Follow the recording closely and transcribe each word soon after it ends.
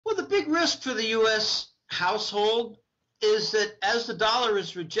risk for the U.S. household is that as the dollar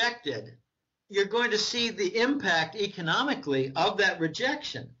is rejected, you're going to see the impact economically of that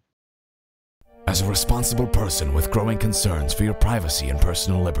rejection. As a responsible person with growing concerns for your privacy and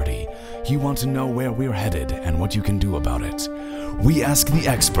personal liberty, you want to know where we're headed and what you can do about it. We ask the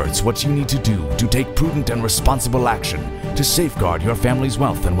experts what you need to do to take prudent and responsible action to safeguard your family's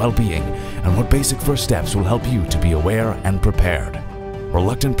wealth and well-being, and what basic first steps will help you to be aware and prepared.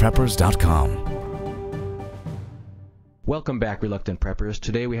 ReluctantPreppers.com. Welcome back, Reluctant Preppers.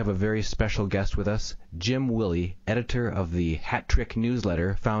 Today we have a very special guest with us, Jim Willie, editor of the Hat Trick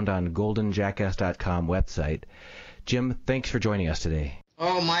newsletter found on goldenjackass.com website. Jim, thanks for joining us today.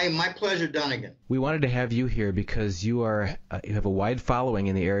 Oh, my pleasure, Dunnigan. We wanted to have you here because you have a wide following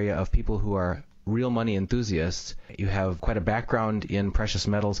in the area of people who are real money enthusiasts. You have quite a background in precious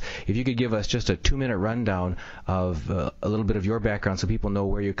metals. If you could give us just a 2-minute rundown of a little bit of your background so people know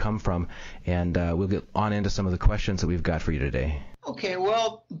where you come from, and we'll get on into some of the questions that we've got for you today. Okay,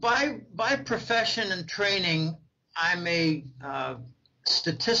 well, by profession and training, I'm a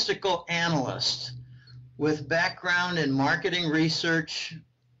statistical analyst with background in marketing research,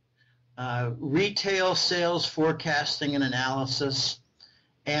 retail sales forecasting and analysis,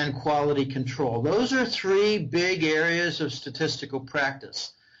 and quality control. Those are 3 big areas of statistical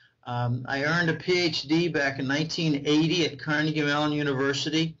practice. I earned a PhD back in 1980 at Carnegie Mellon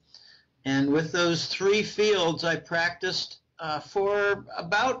University, and with those 3 fields I practiced for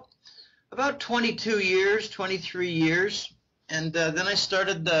about 22 years, 23 years, and then I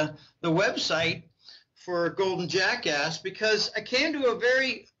started the website for Golden Jackass because I came to a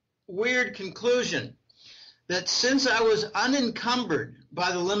very weird conclusion that since I was unencumbered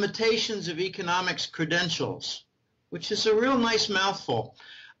by the limitations of economics credentials, which is a real nice mouthful,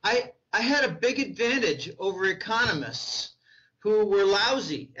 I had a big advantage over economists who were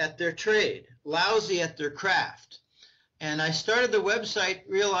lousy at their trade, lousy at their craft. And I started the website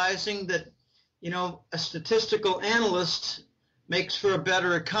realizing that, a statistical analyst makes for a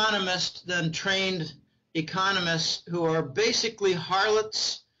better economist than trained economists who are basically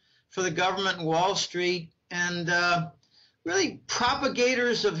harlots for the government and Wall Street, and really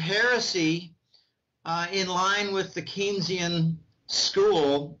propagators of heresy in line with the Keynesian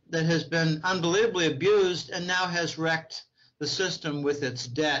school that has been unbelievably abused and now has wrecked the system with its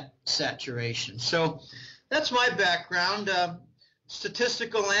debt saturation. So that's my background,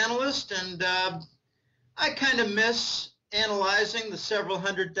 statistical analyst, and I kind of miss analyzing the several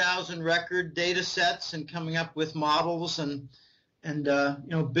 100,000 record data sets and coming up with models and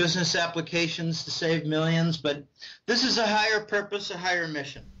business applications to save millions, but this is a higher purpose, a higher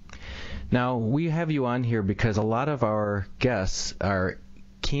mission. Now, we have you on here because a lot of our guests are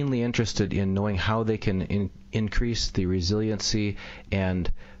keenly interested in knowing how they can increase the resiliency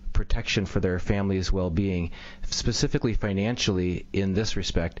and protection for their family's well-being, specifically financially in this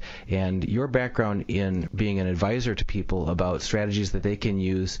respect. And your background in being an advisor to people about strategies that they can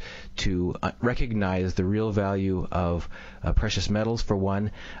use to recognize the real value of precious metals, for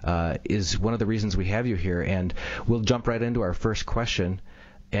one, is one of the reasons we have you here. And we'll jump right into our first question,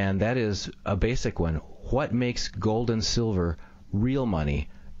 and that is a basic one. What makes gold and silver real money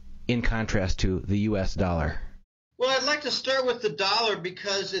in contrast to the U.S. dollar? Well, I'd like to start with the dollar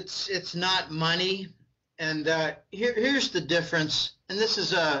because it's not money, and here's the difference, and this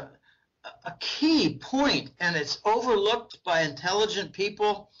is a key point, and it's overlooked by intelligent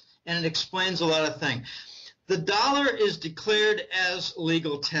people, and it explains a lot of things. The dollar is declared as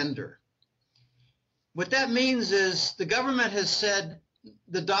legal tender. What that means is the government has said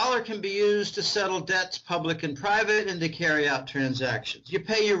the dollar can be used to settle debts, public and private, and to carry out transactions. You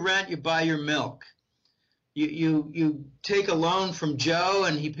pay your rent, you buy your milk. You take a loan from Joe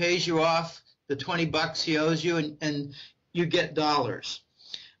and he pays you off the $20 he owes you, and you get dollars.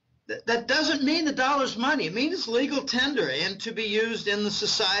 That doesn't mean the dollar's money. It means it's legal tender and to be used in the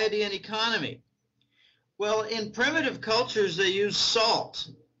society and economy. Well, in primitive cultures, they use salt.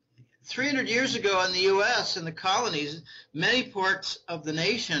 300 years ago in the U.S. and the colonies, many parts of the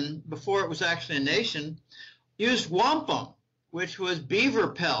nation, before it was actually a nation, used wampum, which was beaver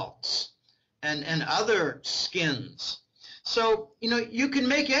pelts and other skins. So, you can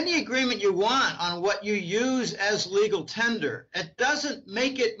make any agreement you want on what you use as legal tender. It doesn't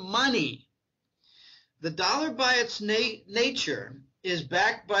make it money. The dollar by its nature is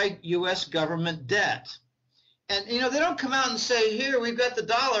backed by U.S. government debt. And, they don't come out and say, here, we've got the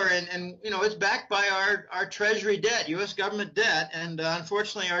dollar, and it's backed by our Treasury debt, U.S. government debt, and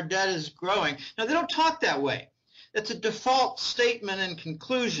unfortunately our debt is growing. Now, they don't talk that way. It's a default statement and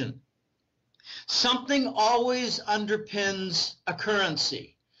conclusion. Something always underpins a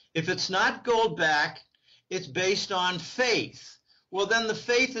currency. If it's not gold backed, it's based on faith. Well, then the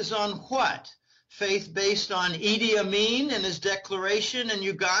faith is on what? Faith based on Idi Amin and his declaration in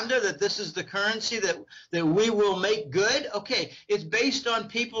Uganda that this is the currency that we will make good? Okay, it's based on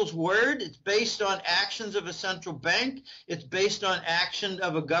people's word. It's based on actions of a central bank. It's based on action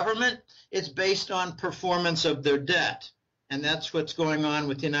of a government. It's based on performance of their debt. And that's what's going on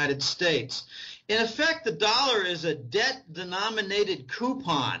with the United States. In effect, the dollar is a debt-denominated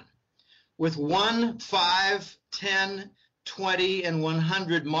coupon with 1, 5, 10, 20, and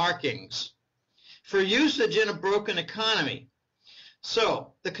 100 markings for usage in a broken economy.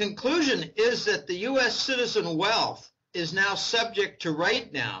 So the conclusion is that the U.S. citizen wealth is now subject to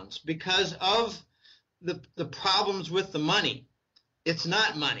write-downs because of the problems with the money. It's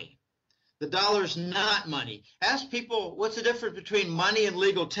not money. The dollar's not money. Ask people, what's the difference between money and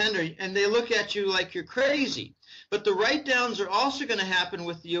legal tender? And they look at you like you're crazy. But the write-downs are also going to happen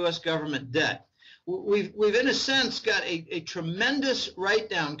with the U.S. government debt. We've in a sense, got a tremendous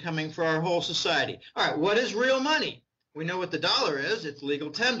write-down coming for our whole society. All right, what is real money? We know what the dollar is. It's legal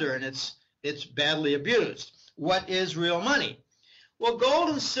tender, and it's badly abused. What is real money? Well, gold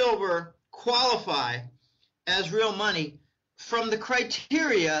and silver qualify as real money from the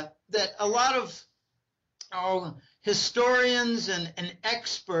criteria that a lot of historians and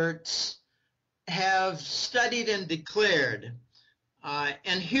experts have studied and declared.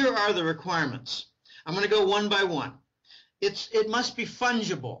 And here are the requirements. I'm going to go one by one. It must be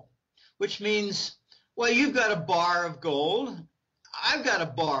fungible, which means, well, you've got a bar of gold. I've got a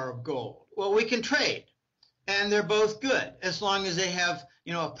bar of gold. Well, we can trade, and they're both good as long as they have,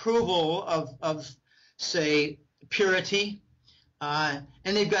 approval of say, purity, and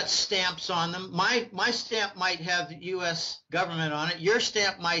they've got stamps on them. My stamp might have the U.S. government on it. Your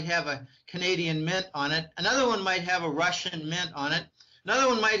stamp might have a Canadian mint on it. Another one might have a Russian mint on it. Another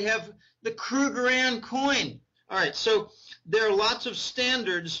one might have the Krugerrand coin. All right, so there are lots of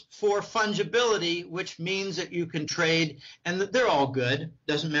standards for fungibility, which means that you can trade, and they're all good.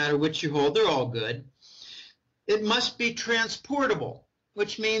 Doesn't matter which you hold, they're all good. It must be transportable,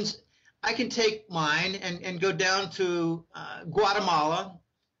 which means I can take mine and go down to Guatemala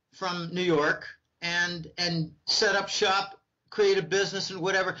from New York and set up shop, create a business and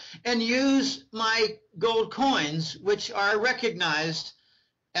whatever, and use my gold coins, which are recognized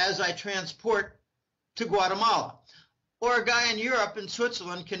as I transport to Guatemala. Or a guy in Europe and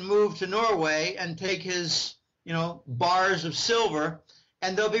Switzerland can move to Norway and take his, bars of silver,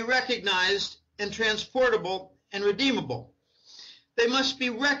 and they'll be recognized and transportable and redeemable. They must be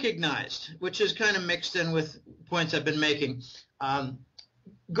recognized, which is kind of mixed in with points I've been making.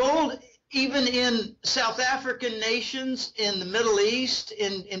 Gold, even in South African nations, in the Middle East,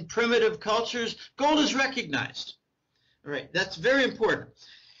 in primitive cultures, gold is recognized. All right, that's very important.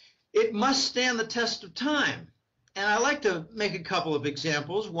 It must stand the test of time. And I like to make a couple of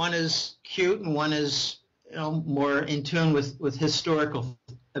examples. One is cute and one is more in tune with historical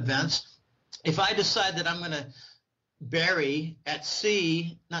events. If I decide that I'm going to bury at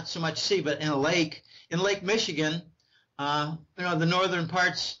sea, not so much sea, but in Lake Michigan, the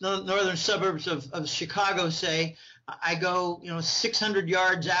northern suburbs of Chicago, say, I go, 600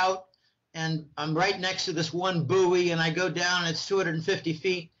 yards out, and I'm right next to this one buoy, and I go down, and it's 250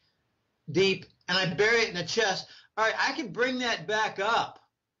 feet deep, and I bury it in a chest. All right, I can bring that back up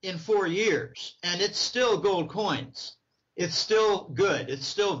in 4 years, and it's still gold coins. It's still good. It's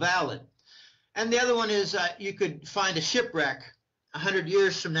still valid. And the other one is you could find a shipwreck 100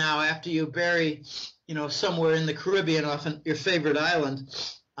 years from now after you bury, somewhere in the Caribbean off your favorite island.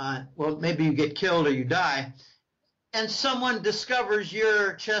 Well, maybe you get killed or you die. And someone discovers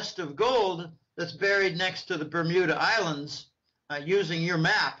your chest of gold that's buried next to the Bermuda Islands using your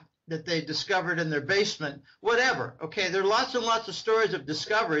map that they discovered in their basement, whatever. Okay, there are lots and lots of stories of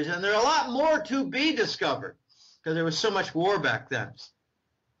discoveries, and there are a lot more to be discovered because there was so much war back then.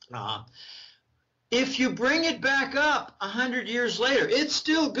 If you bring it back up 100 years later, it's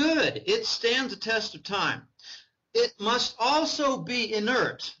still good. It stands the test of time. It must also be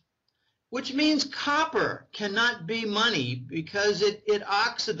inert, which means copper cannot be money because it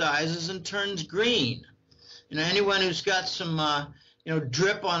oxidizes and turns green. Anyone who's got some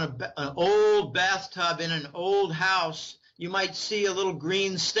drip on an old bathtub in an old house, you might see a little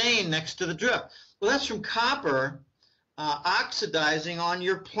green stain next to the drip. Well, that's from copper oxidizing on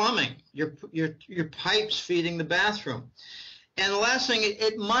your plumbing, your pipes feeding the bathroom. And the last thing,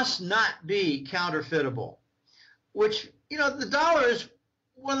 it must not be counterfeitable, which, the dollar is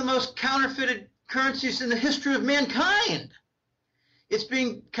one of the most counterfeited currencies in the history of mankind. It's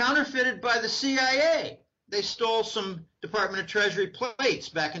being counterfeited by the CIA. They stole some Department of Treasury plates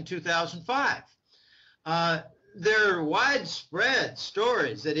back in 2005. There are widespread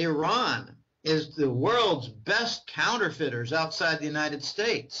stories that Iran is the world's best counterfeiters outside the United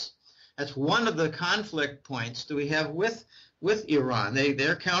States. That's one of the conflict points that we have with Iran.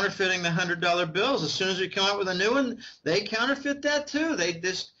 They're counterfeiting the $100 bills. As soon as we come out with a new one, they counterfeit that too. They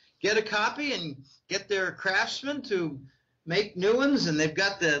just get a copy and get their craftsmen to make new ones, and they've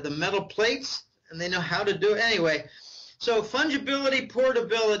got the metal plates, and they know how to do it. Anyway, so fungibility,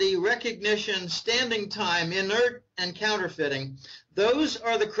 portability, recognition, standing time, inert, and counterfeiting, those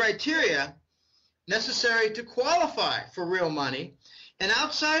are the criteria necessary to qualify for real money. And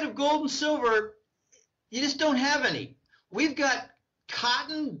outside of gold and silver, you just don't have any. We've got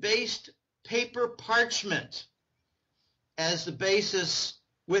cotton-based paper parchment as the basis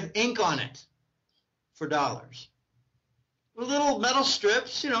with ink on it for dollars. Little metal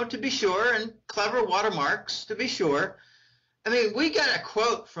strips, to be sure, and clever watermarks, to be sure. I mean, we got a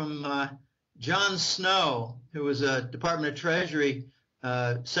quote from John Snow, who was a Department of Treasury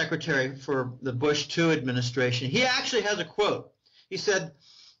secretary for the Bush II administration. He actually has a quote. He said,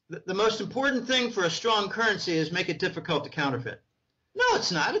 the most important thing for a strong currency is make it difficult to counterfeit. No,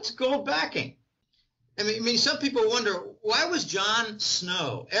 it's not. It's gold backing. I mean, some people wonder, why was John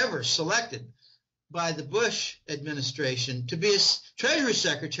Snow ever selected by the Bush administration to be a Treasury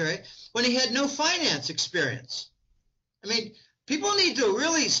Secretary when he had no finance experience? I mean, people need to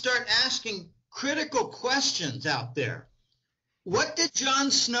really start asking critical questions out there. What did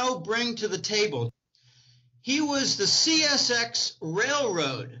John Snow bring to the table? He was the CSX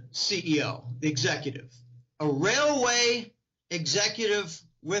Railroad CEO, the executive, a railway executive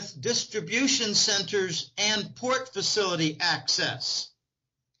with distribution centers and port facility access.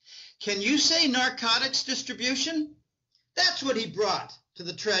 Can you say narcotics distribution? That's what he brought to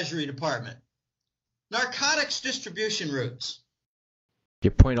the Treasury Department. Narcotics distribution routes. Your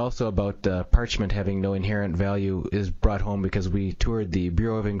point also about parchment having no inherent value is brought home because we toured the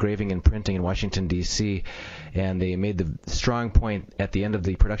Bureau of Engraving and Printing in Washington, D.C., and they made the strong point at the end of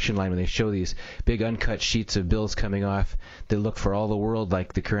the production line when they show these big uncut sheets of bills coming off that look for all the world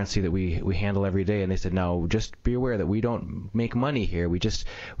like the currency that we handle every day. And they said, now, just be aware that we don't make money here. We just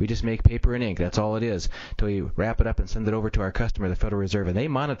make paper and ink. That's all it is, until we wrap it up and send it over to our customer, the Federal Reserve, and they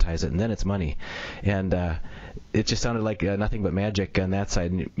monetize it, and then it's money. And it just sounded like nothing but magic on that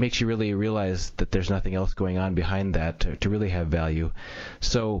side, and it makes you really realize that there's nothing else going on behind that to really have value.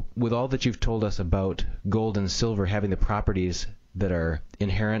 So with all that you've told us about gold and silver having the properties that are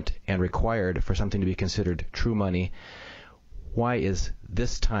inherent and required for something to be considered true money, why is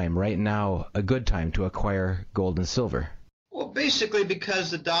this time, right now, a good time to acquire gold and silver? Well, basically because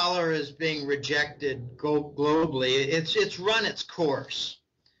the dollar is being rejected globally. It's run its course.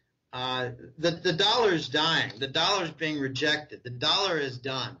 The dollar is dying. The dollar is being rejected. The dollar is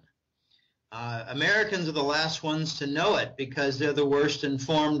done. Americans are the last ones to know it because they're the worst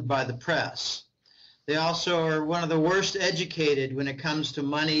informed by the press. They also are one of the worst educated when it comes to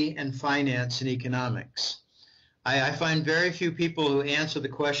money and finance and economics. I find very few people who answer the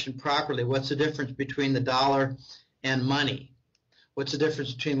question properly. What's the difference between the dollar and money? What's the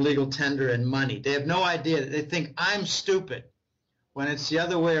difference between legal tender and money? They have no idea. They think I'm stupid, when it's the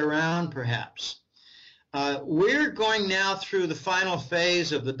other way around, perhaps. We're going now through the final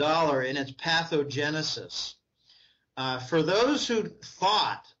phase of the dollar in its pathogenesis. For those who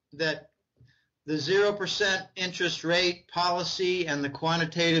thought that the 0% interest rate policy and the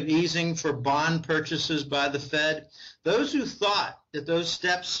quantitative easing for bond purchases by the Fed, those who thought that those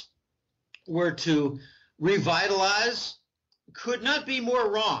steps were to revitalize could not be more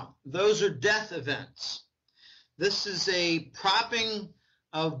wrong. Those are death events. This is a propping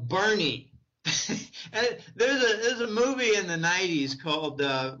of Bernie. And there's a movie in the 90s called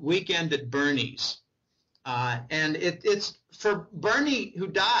Weekend at Bernie's. And it's for Bernie who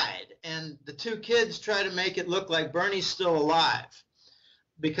died, and the two kids try to make it look like Bernie's still alive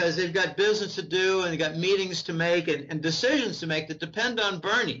because they've got business to do and they've got meetings to make and decisions to make that depend on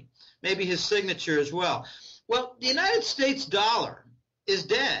Bernie, maybe his signature as well. Well, the United States dollar is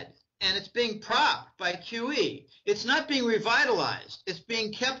dead, and it's being propped by QE. It's not being revitalized. It's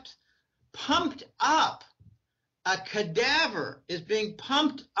being kept pumped up. A cadaver is being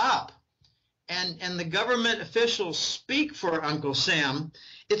pumped up. And the government officials speak for Uncle Sam.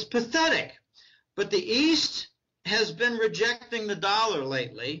 It's pathetic. But the East has been rejecting the dollar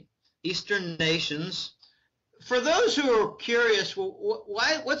lately, Eastern nations. For those who are curious,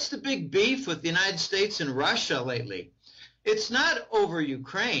 what's the big beef with the United States and Russia lately? It's not over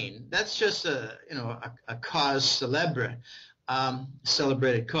Ukraine. That's just a cause celebre,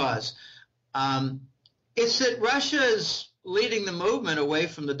 celebrated cause. It's that Russia is leading the movement away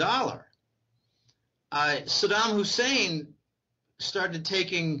from the dollar. Saddam Hussein started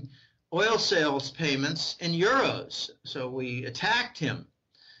taking oil sales payments in euros, so we attacked him.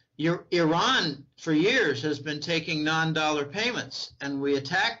 Iran, for years, has been taking non-dollar payments, and we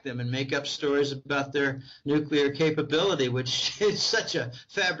attack them and make up stories about their nuclear capability, which is such a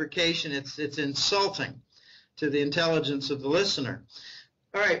fabrication, it's insulting to the intelligence of the listener.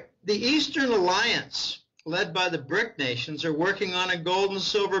 All right, the Eastern Alliance, led by the BRIC nations, are working on a gold and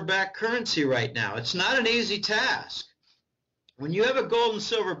silver-backed currency right now. It's not an easy task. When you have a gold and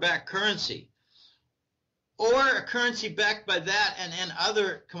silver-backed currency, or a currency backed by that and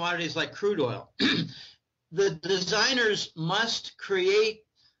other commodities like crude oil, the designers must create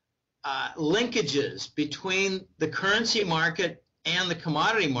linkages between the currency market and the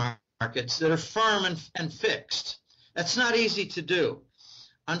commodity markets that are firm and fixed. That's not easy to do.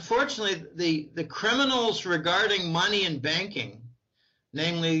 Unfortunately, the criminals regarding money and banking,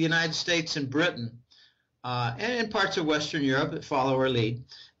 namely the United States and Britain, and in parts of Western Europe that follow our lead,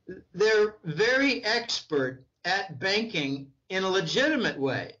 they're very expert at banking in a legitimate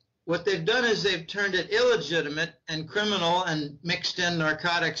way. What they've done is they've turned it illegitimate and criminal and mixed in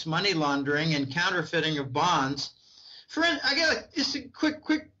narcotics, money laundering, and counterfeiting of bonds. I got just a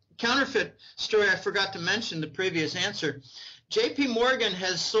quick counterfeit story I forgot to mention in the previous answer. J.P. Morgan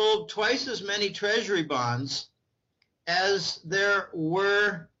has sold twice as many treasury bonds as there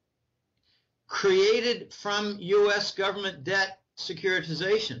were created from U.S. government debt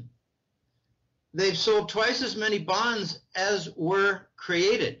securitization. They've sold twice as many bonds as were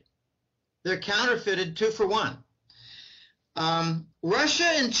created. They're counterfeited 2 for 1. Russia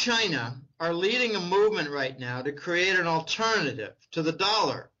and China are leading a movement right now to create an alternative to the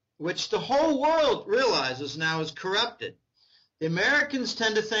dollar, which the whole world realizes now is corrupted. The Americans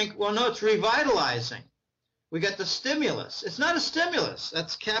tend to think, well, no, it's revitalizing. We got the stimulus. It's not a stimulus.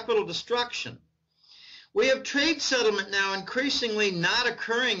 That's capital destruction. We have trade settlement now increasingly not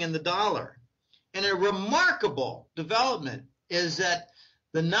occurring in the dollar. And a remarkable development is that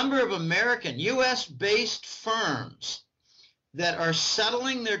the number of American, U.S.-based firms that are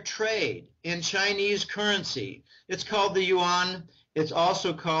settling their trade in Chinese currency, it's called the yuan, it's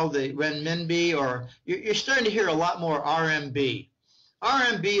also called the renminbi, or you're starting to hear a lot more RMB.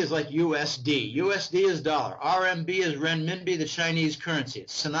 RMB is like USD. USD is dollar. RMB is renminbi, the Chinese currency.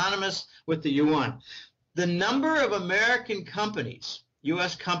 It's synonymous with the yuan. The number of American companies,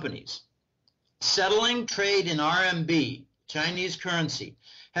 U.S. companies, settling trade in RMB, Chinese currency,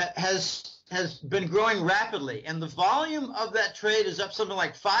 has been growing rapidly, and the volume of that trade is up something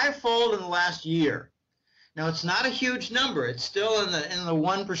like 5-fold in the last year. Now, it's not a huge number. It's still in the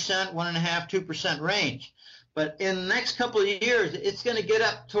 1%, 1.5%, 2% range. But in the next couple of years, it's going to get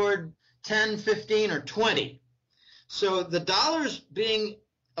up toward 10, 15, or 20. So the dollar's being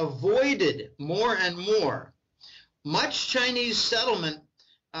avoided more and more. Much Chinese settlement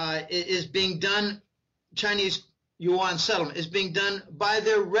is being done, Chinese yuan settlement is being done by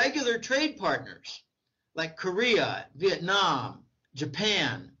their regular trade partners like Korea, Vietnam,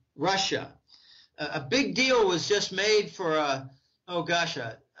 Japan, Russia. A big deal was just made for a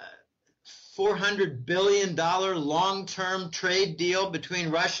 $400 billion long-term trade deal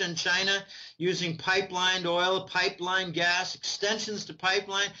between Russia and China using pipelined oil, pipeline gas, extensions to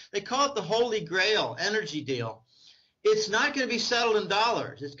pipeline. They call it the Holy Grail energy deal. It's not going to be settled in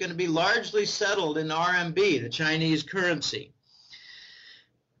dollars. It's going to be largely settled in RMB, the Chinese currency.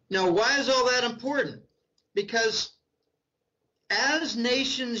 Now, why is all that important? Because as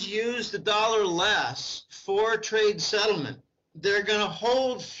nations use the dollar less for trade settlement, they're going to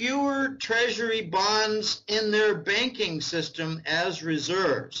hold fewer treasury bonds in their banking system as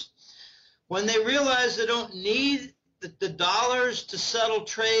reserves. When they realize they don't need the dollars to settle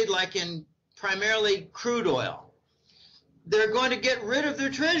trade like in primarily crude oil, they're going to get rid of their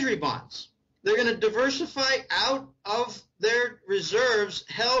treasury bonds. They're going to diversify out of their reserves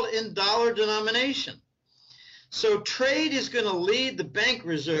held in dollar denomination. So trade is going to lead the bank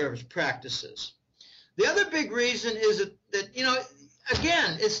reserves practices. The other big reason is that,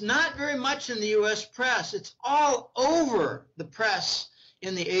 again, it's not very much in the U.S. press. It's all over the press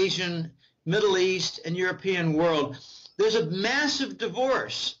in the Asian, Middle East, and European world. There's a massive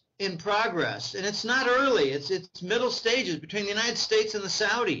divorce in progress, and it's not early. It's middle stages between the United States and the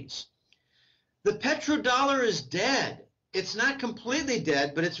Saudis. The petro-dollar is dead. It's not completely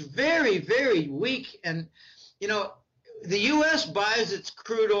dead, but it's very, very weak. And, the U.S. buys its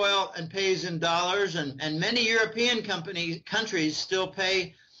crude oil and pays in dollars, and many European countries still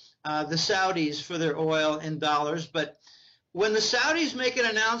pay the Saudis for their oil in dollars. But when the Saudis make an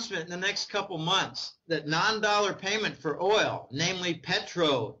announcement in the next couple months that non-dollar payment for oil, namely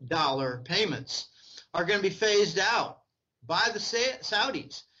petro-dollar payments, are going to be phased out by the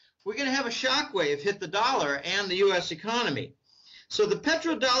Saudis, we're going to have a shockwave hit the dollar and the U.S. economy. So the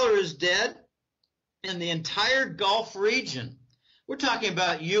petrodollar is dead, and the entire Gulf region, we're talking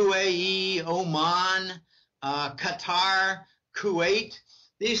about UAE, Oman, Qatar, Kuwait,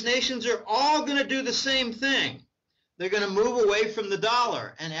 these nations are all going to do the same thing. They're going to move away from the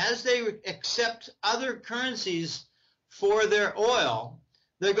dollar, and as they accept other currencies for their oil,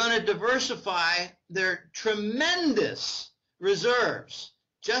 they're going to diversify their tremendous reserves.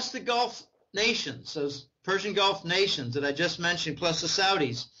 Just the Gulf nations, those Persian Gulf nations that I just mentioned, plus the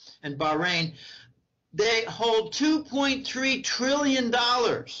Saudis and Bahrain, they hold $2.3 trillion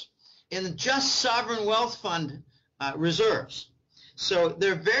in just sovereign wealth fund reserves. So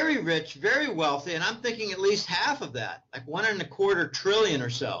they're very rich, very wealthy, and I'm thinking at least half of that, like $1.25 trillion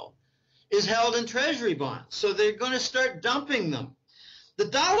or so, is held in treasury bonds. So they're going to start dumping them. The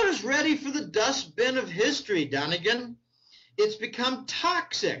dollar is ready for the dustbin of history, Dunnigan. It's become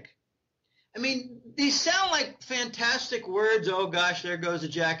toxic. I mean, these sound like fantastic words. Oh, gosh, there goes a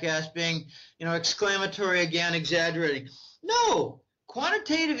jackass being, exclamatory again, exaggerating. No,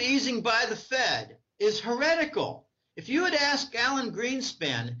 quantitative easing by the Fed is heretical. If you had asked Alan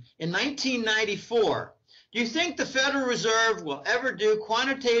Greenspan in 1994, do you think the Federal Reserve will ever do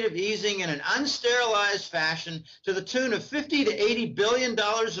quantitative easing in an unsterilized fashion to the tune of $50 to $80 billion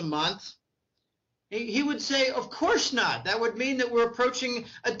a month? He would say, of course not. That would mean that we're approaching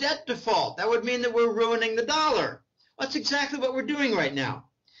a debt default. That would mean that we're ruining the dollar. That's exactly what we're doing right now.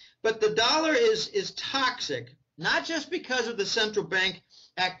 But the dollar is toxic, not just because of the central bank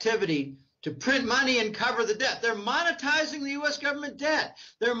activity to print money and cover the debt. They're monetizing the U.S. government debt.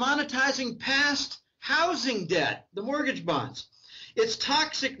 They're monetizing past housing debt, the mortgage bonds. It's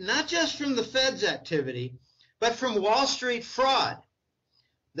toxic not just from the Fed's activity, but from Wall Street fraud.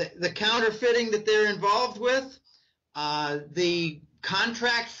 The counterfeiting that they're involved with, the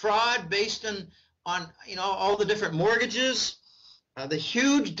contract fraud based on all the different mortgages, the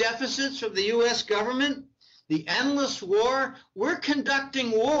huge deficits of the U.S. government, the endless war. We're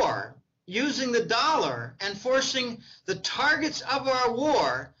conducting war using the dollar and forcing the targets of our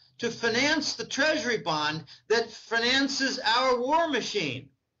war to finance the treasury bond that finances our war machine.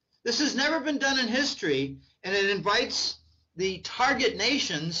 This has never been done in history, and it invites the target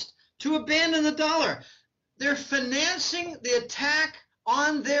nations to abandon the dollar. They're financing the attack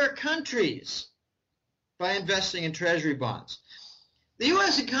on their countries by investing in treasury bonds. The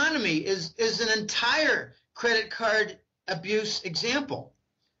U.S. economy is an entire credit card abuse example.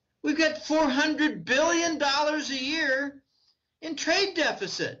 We've got $400 billion a year in trade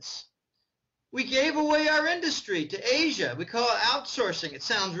deficits. We gave away our industry to Asia. We call it outsourcing. It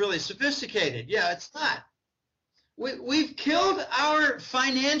sounds really sophisticated. Yeah, it's not. We've killed our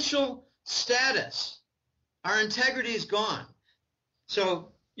financial status. Our integrity is gone. So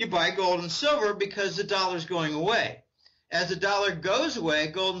you buy gold and silver because the dollar's going away. As the dollar goes away,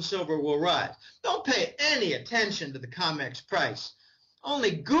 gold and silver will rise. Don't pay any attention to the COMEX price.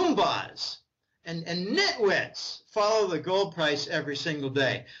 Only Goombas and nitwits follow the gold price every single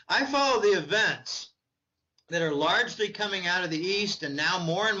day. I follow the events that are largely coming out of the East and now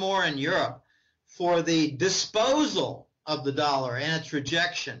more and more in Europe for the disposal of the dollar and its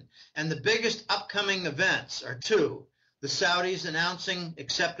rejection. And the biggest upcoming events are two: the Saudis announcing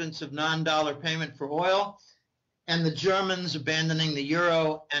acceptance of non-dollar payment for oil, and the Germans abandoning the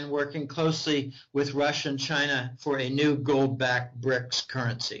euro and working closely with Russia and China for a new gold-backed BRICS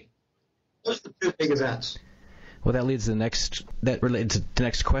currency. Those are the two big events. Well, that leads to that relates to the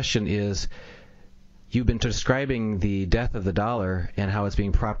next question is, you've been describing the death of the dollar and how it's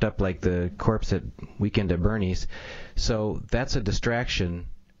being propped up like the corpse at Weekend at Bernie's. So that's a distraction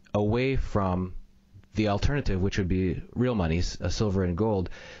away from the alternative, which would be real monies, silver and gold.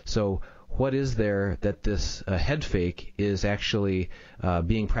 So what is there that this head fake is actually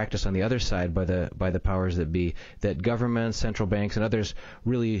being practiced on the other side by the powers that be, that governments, central banks, and others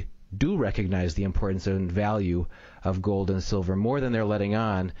really do recognize the importance and value of gold and silver more than they're letting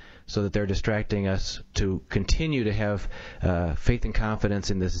on, so that they're distracting us to continue to have faith and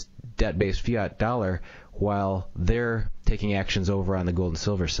confidence in this debt-based fiat dollar while they're taking actions over on the gold and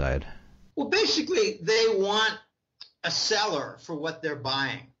silver side? Well, basically, they want a seller for what they're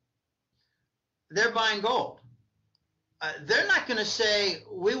buying. They're buying gold. They're not going to say,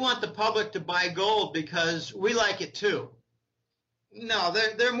 we want the public to buy gold because we like it too. No,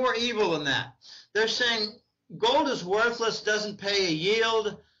 they're more evil than that. They're saying gold is worthless, doesn't pay a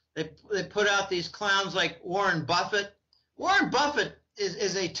yield. They put out these clowns like Warren Buffett, Warren Buffett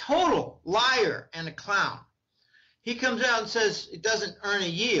is a total liar and a clown. He comes out and says it doesn't earn a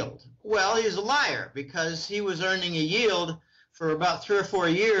yield. Well, he's a liar because he was earning a yield for about 3 or 4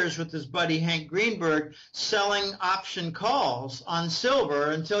 years with his buddy Hank Greenberg selling option calls on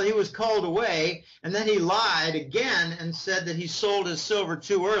silver until he was called away, and then he lied again and said that he sold his silver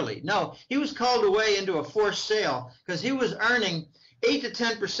too early. No, he was called away into a forced sale because he was earning 8 to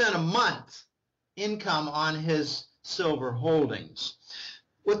 10% a month income on his silver holdings.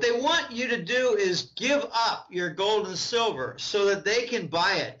 What they want you to do is give up your gold and silver so that they can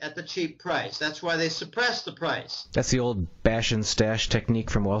buy it at the cheap price. That's why they suppress the price. That's the old bash and stash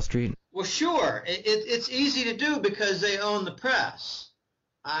technique from Wall Street? Well, sure. It's easy to do because they own the press.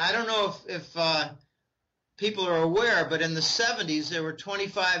 I don't know if people are aware, but in the 70s there were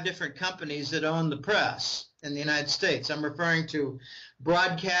 25 different companies that owned the press in the United States. I'm referring to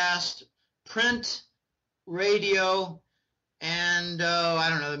broadcast, print, radio, and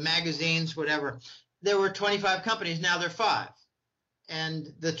I don't know, the magazines, whatever. There were 25 companies. Now there are 5.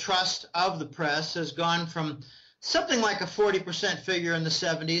 And the trust of the press has gone from something like a 40% figure in the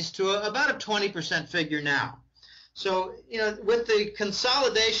 70s to about a 20% figure now. So, with the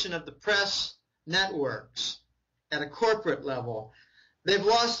consolidation of the press networks at a corporate level, they've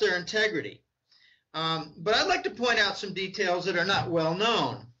lost their integrity. But I'd like to point out some details that are not well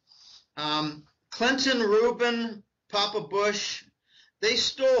known. Clinton, Rubin, Papa Bush, they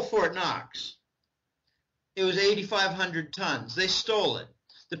stole Fort Knox. It was 8,500 tons. They stole it.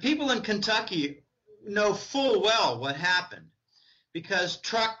 The people in Kentucky know full well what happened because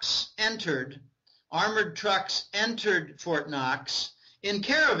armored trucks entered Fort Knox in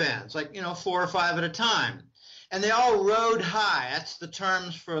caravans, like, 4 or 5 at a time. And they all rode high. That's the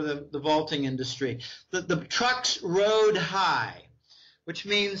terms for the vaulting industry. The trucks rode high, which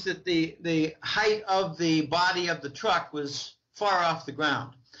means that the height of the body of the truck was far off the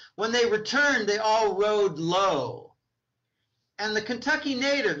ground. When they returned, they all rode low. And the Kentucky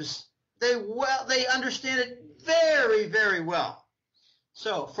natives, they understand it very, very well.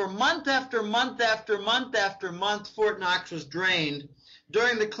 So for month after month after month after month, Fort Knox was drained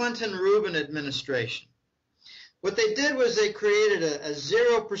during the Clinton-Rubin administration. What they did was they created a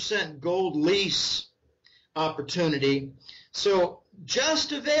 0% gold lease opportunity. So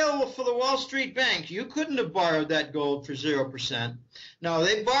just available for the Wall Street banks. You couldn't have borrowed that gold for 0%. No,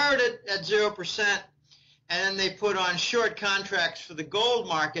 they borrowed it at 0%, and then they put on short contracts for the gold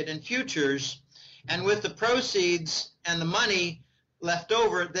market and futures, and with the proceeds and the money left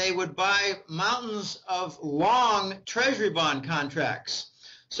over, they would buy mountains of long treasury bond contracts.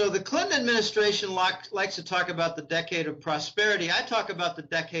 So the Clinton administration likes to talk about the decade of prosperity. I talk about the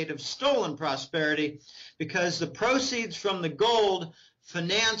decade of stolen prosperity because the proceeds from the gold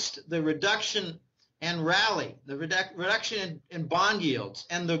financed the reduction and rally, the reduction in bond yields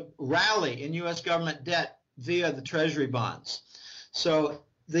and the rally in U.S. government debt via the treasury bonds. So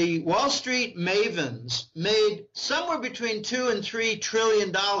the Wall Street mavens made somewhere between $2 and $3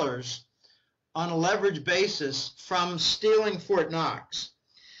 trillion on a leverage basis from stealing Fort Knox.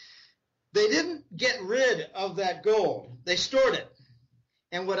 They didn't get rid of that gold. They stored it.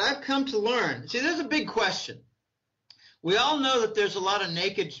 And what I've come to learn, see, there's a big question. We all know that there's a lot of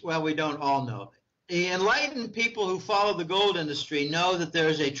naked, well, we don't all know. The enlightened people who follow the gold industry know that there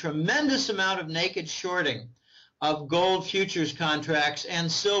is a tremendous amount of naked shorting of gold futures contracts and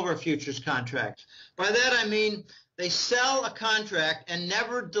silver futures contracts. By that I mean they sell a contract and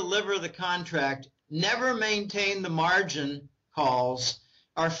never deliver the contract, never maintain the margin calls,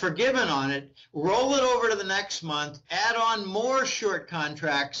 are forgiven on it, roll it over to the next month, add on more short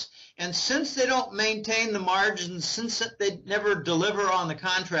contracts, and since they don't maintain the margins, since they never deliver on the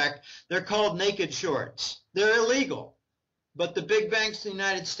contract, they're called naked shorts. They're illegal, but the big banks in the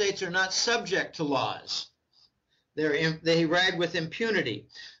United States are not subject to laws. They ride with impunity.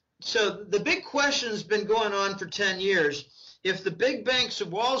 So the big question has been going on for 10 years. If the big banks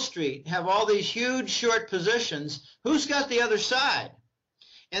of Wall Street have all these huge short positions, who's got the other side?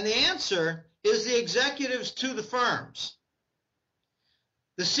 And the answer is the executives to the firms.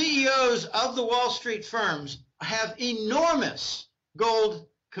 The CEOs of the Wall Street firms have enormous gold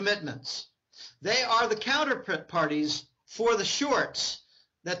commitments. They are the counterparties for the shorts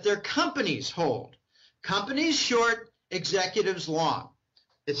that their companies hold. Companies short, executives long.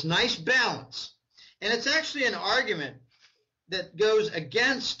 It's nice balance. And it's actually an argument that goes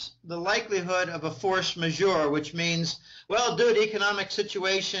against the likelihood of a force majeure, which means, well, due to economic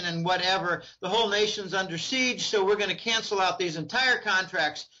situation and whatever, the whole nation's under siege, so we're going to cancel out these entire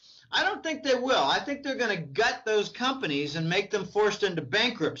contracts. I don't think they will. I think they're going to gut those companies and make them forced into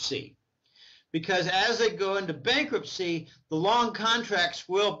bankruptcy. because as they go into bankruptcy, the long contracts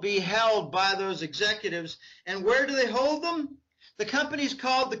will be held by those executives. And where do they hold them? The company's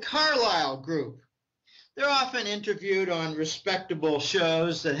called the Carlyle Group. They're often interviewed on respectable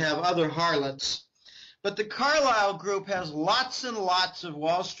shows that have other harlots. But the Carlyle Group has lots and lots of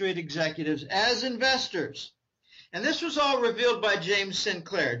Wall Street executives as investors. And this was all revealed by Jim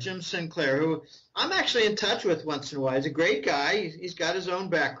Sinclair, who I'm actually in touch with once in a while. He's a great guy. He's got his own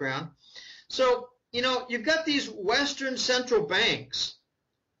background. So, you've got these Western central banks,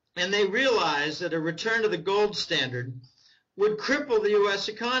 and they realize that a return to the gold standard would cripple the U.S.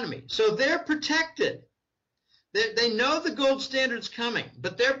 economy. So they're protected. They know the gold standard's coming,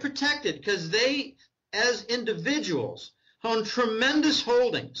 but they're protected because they, as individuals, own tremendous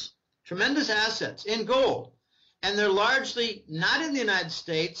holdings, tremendous assets in gold. And they're largely not in the United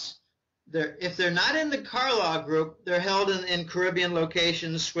States. If they're not in the Carlyle Group, they're held in Caribbean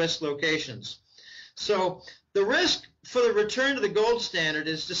locations, Swiss locations. So the risk for the return to the gold standard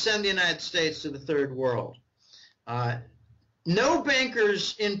is to send the United States to the third world. No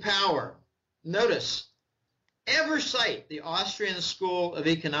bankers in power, notice, ever cite the Austrian School of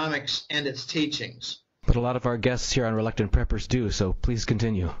Economics and its teachings. But a lot of our guests here on Reluctant Preppers do, so please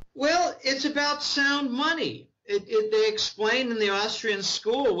continue. Well, it's about sound money. They explain in the Austrian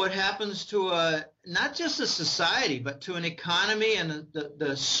school what happens to not just a society, but to an economy and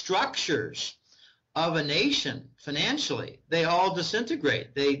the structures of a nation financially. They all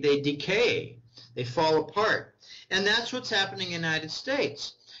disintegrate. They decay. They fall apart. And that's what's happening in the United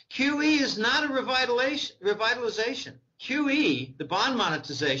States. QE is not a revitalization. QE, the bond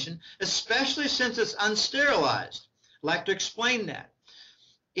monetization, especially since it's unsterilized. I'd like to explain that.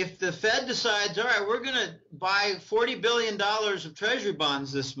 If the Fed decides, all right, we're going to buy $40 billion of Treasury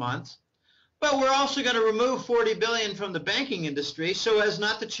bonds this month, but we're also going to remove $40 billion from the banking industry so as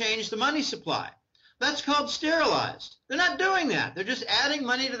not to change the money supply. That's called sterilized. They're not doing that. They're just adding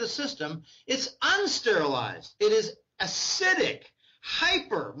money to the system. It's unsterilized. It is acidic,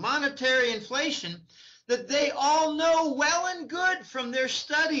 hyper monetary inflation that they all know well and good from their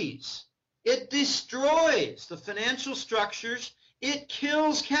studies. It destroys the financial structures. It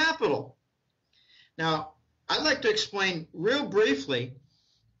kills capital. Now, I'd like to explain real briefly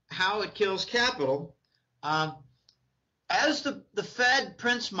how it kills capital. As the Fed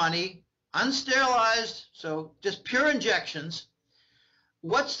prints money, unsterilized, so just pure injections,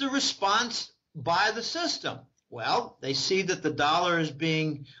 what's the response by the system? Well, they see that the dollar is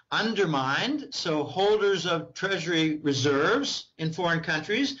being undermined, so holders of Treasury reserves in foreign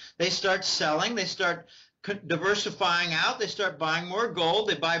countries, they start selling, they start diversifying out, they start buying more gold,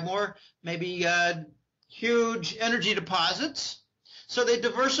 they buy more maybe huge energy deposits, so they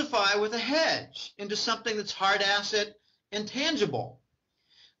diversify with a hedge into something that's hard asset and tangible.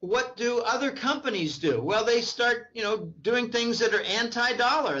 What do other companies do? Well, they start, doing things that are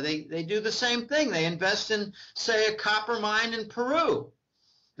anti-dollar. They do the same thing. They invest in, say, a copper mine in Peru.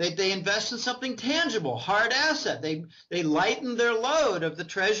 They invest in something tangible, hard asset. They lighten their load of the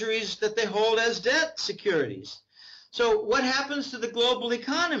treasuries that they hold as debt securities. So what happens to the global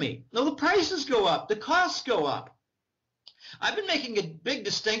economy? Well, the prices go up. The costs go up. I've been making a big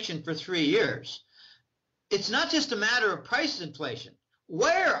distinction for 3 years. It's not just a matter of price inflation.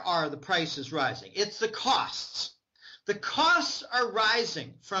 Where are the prices rising? It's the costs. The costs are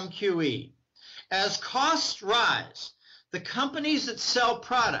rising from QE. As costs rise, the companies that sell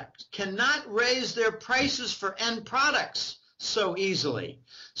product cannot raise their prices for end products so easily.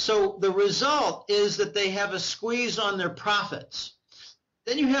 So the result is that they have a squeeze on their profits.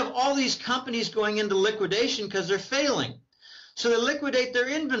 Then you have all these companies going into liquidation because they're failing. So they liquidate their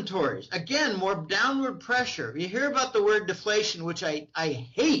inventories. Again, more downward pressure. You hear about the word deflation, which I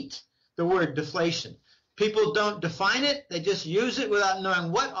hate the word deflation. People don't define it. They just use it without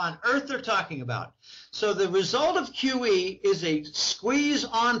knowing what on earth they're talking about. So the result of QE is a squeeze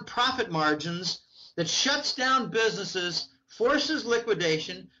on profit margins that shuts down businesses, forces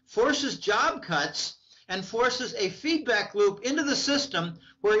liquidation, forces job cuts, and forces a feedback loop into the system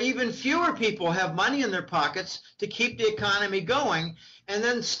where even fewer people have money in their pockets to keep the economy going. And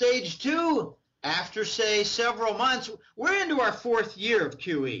then stage two, after, say, several months, we're into our 4th year of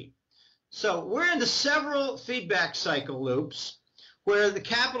QE. So we're into several feedback cycle loops where the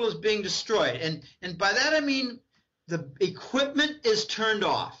capital is being destroyed. And by that I mean the equipment is turned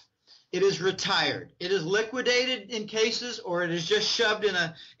off. It is retired. It is liquidated in cases, or it is just shoved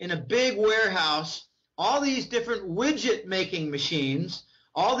in a big warehouse. All these different widget-making machines,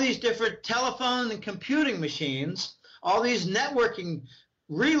 all these different telephone and computing machines, all these networking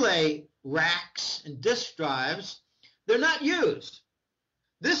relay racks and disk drives, they're not used.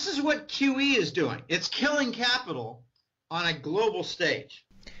 This is what QE is doing. It's killing capital on a global stage.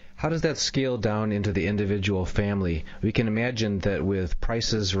 How does that scale down into the individual family? We can imagine that with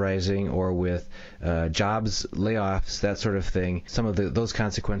prices rising or with jobs, layoffs, that sort of thing, some of those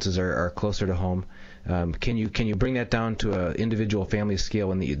consequences are closer to home. Can you bring that down to an individual family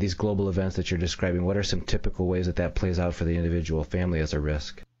scale in these global events that you're describing? What are some typical ways that plays out for the individual family as a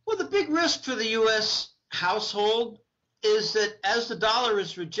risk? Well, the big risk for the U.S. household is that as the dollar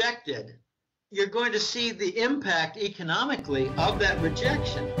is rejected, you're going to see the impact economically of that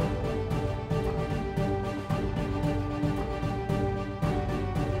rejection.